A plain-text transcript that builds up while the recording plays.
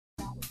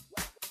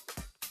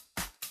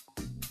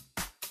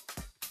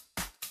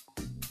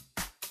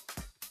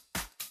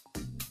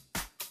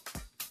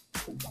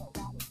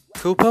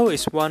KUPO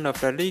is one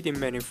of the leading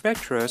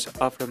manufacturers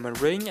of the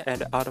marine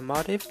and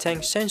automotive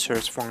tank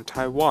sensors from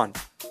Taiwan.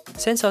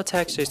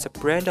 Sensotex is the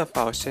brand of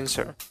our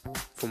sensor.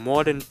 For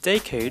more than a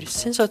decade,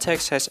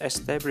 Sensotex has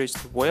established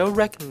a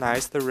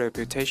well-recognized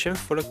reputation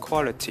for the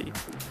quality.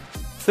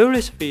 Through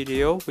this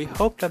video, we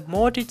hope that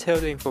more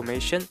detailed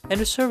information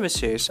and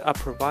services are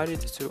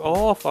provided to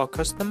all of our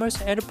customers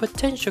and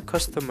potential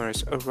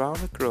customers around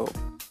the globe.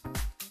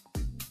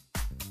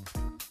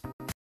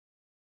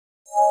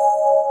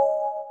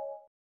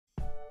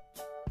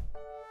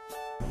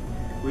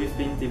 We've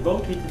been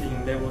devoted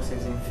in level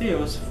sensing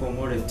fields for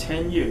more than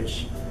 10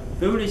 years.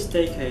 Through these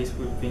decades,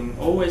 we've been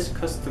always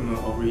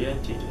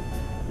customer-oriented.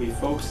 We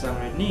focus on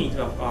the needs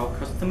of our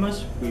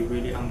customers. We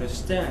really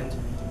understand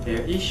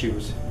their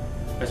issues.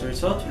 As a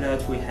result of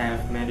that, we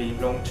have many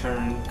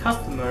long-term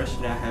customers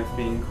that have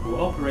been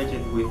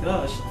cooperated with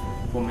us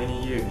for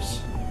many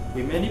years.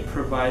 We mainly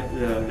provide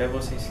the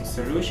level sensing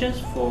solutions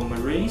for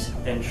marines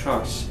and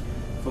trucks.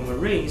 For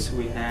marines,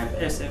 we have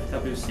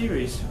SFW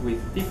series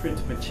with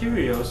different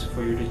materials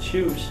for you to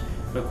choose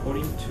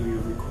according to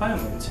your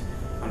requirement.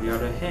 On the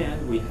other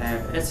hand, we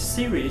have S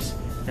series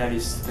that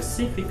is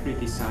specifically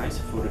designed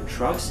for the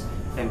trucks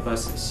and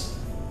buses.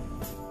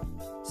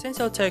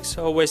 Sensotex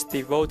always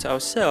devotes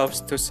ourselves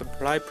to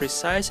supply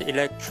precise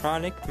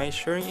electronic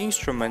measuring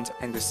instruments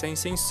and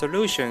sensing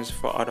solutions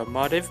for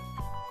automotive,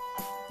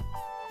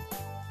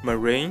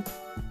 marine,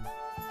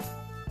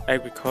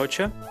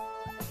 agriculture,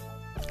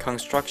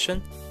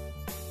 construction,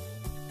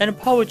 and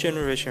power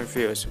generation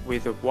fields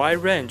with a wide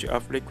range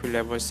of liquid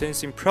level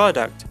sensing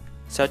products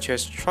such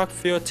as truck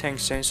fuel tank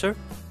sensor,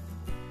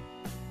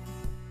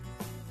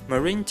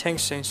 marine tank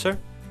sensor,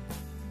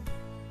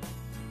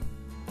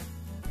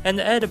 and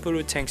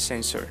AdBlue tank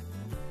sensor.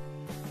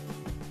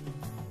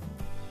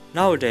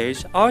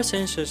 Nowadays, our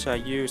sensors are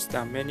used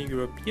on many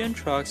European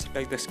trucks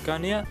like the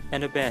Scania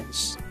and the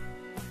Benz.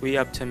 We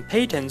obtain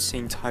patents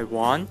in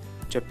Taiwan,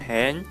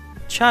 Japan,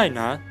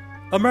 China,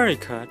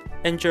 America,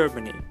 and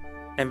Germany,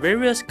 and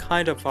various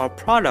kinds of our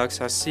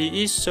products are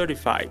CE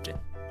certified.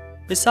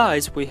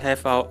 Besides, we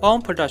have our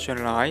own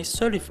production line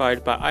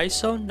certified by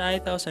ISO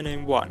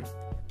 9001.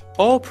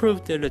 All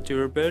prove the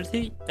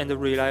durability and the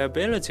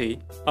reliability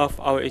of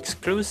our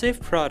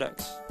exclusive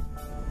products.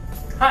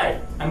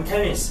 Hi, I'm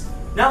Kenneth.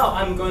 Now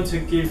I'm going to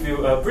give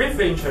you a brief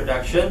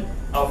introduction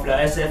of the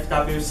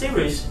SFW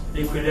series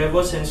liquid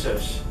level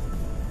sensors.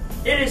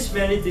 It is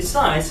mainly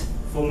designed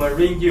for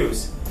marine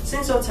use.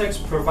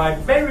 Sensotex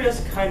provides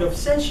various kinds of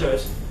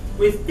sensors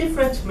with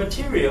different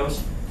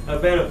materials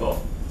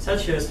available,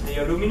 such as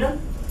the aluminum,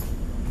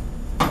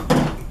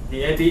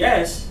 the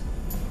ABS,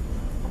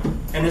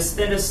 and the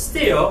stainless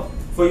steel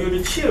for you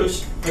to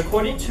choose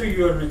according to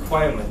your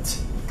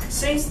requirement.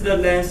 Since the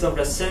length of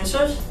the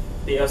sensors,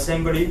 the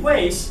assembly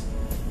weights,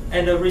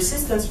 and the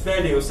resistance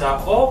values are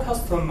all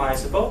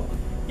customizable,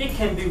 it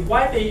can be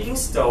widely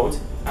installed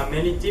on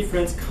many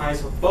different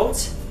kinds of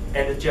bolts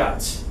and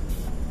juts.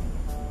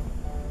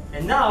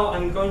 And now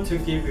I'm going to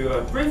give you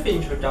a brief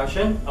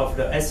introduction of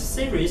the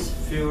S-Series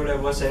fuel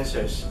level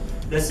sensors.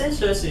 The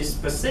sensors is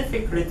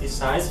specifically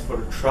designed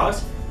for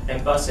trucks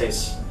and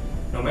buses.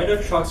 No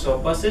matter trucks or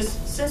buses,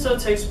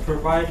 Sensotex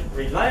provides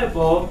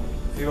reliable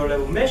fuel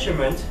level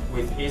measurement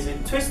with easy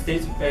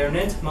twisted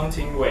bayonet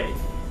mounting way.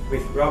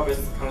 With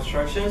robust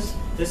constructions,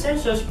 the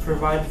sensors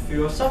provide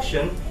fuel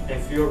suction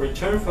and fuel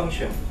return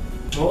function.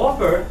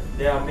 Moreover,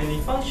 there are many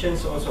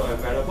functions also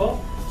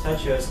available,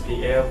 such as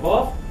the air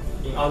valve,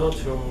 in order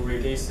to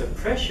release the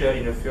pressure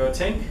in the fuel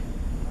tank,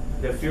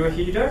 the fuel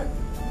heater,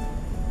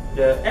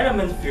 the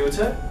element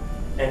filter,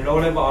 and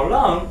low-level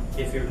alarm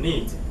if you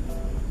need.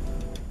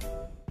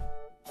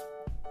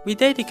 We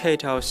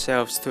dedicate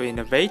ourselves to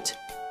innovate,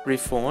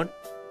 reform,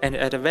 and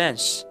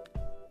advance.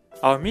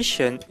 Our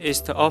mission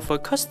is to offer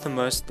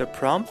customers the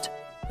prompt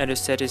and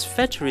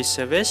satisfactory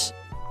service,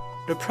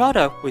 the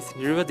product with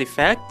zero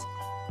defect,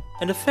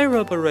 and a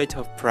favorable rate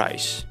of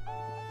price.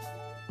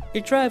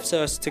 It drives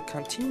us to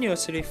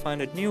continuously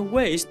find new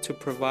ways to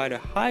provide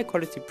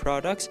high-quality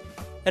products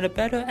and a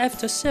better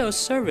after-sales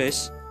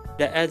service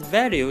that add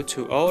value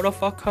to all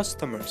of our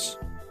customers.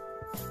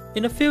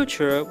 In the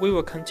future, we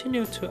will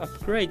continue to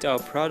upgrade our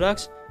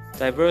products,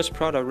 diverse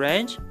product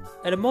range,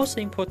 and most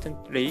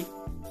importantly,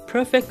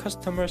 perfect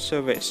customer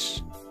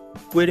service.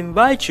 We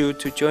invite you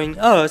to join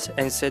us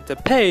and set the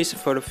pace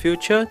for the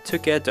future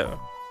together.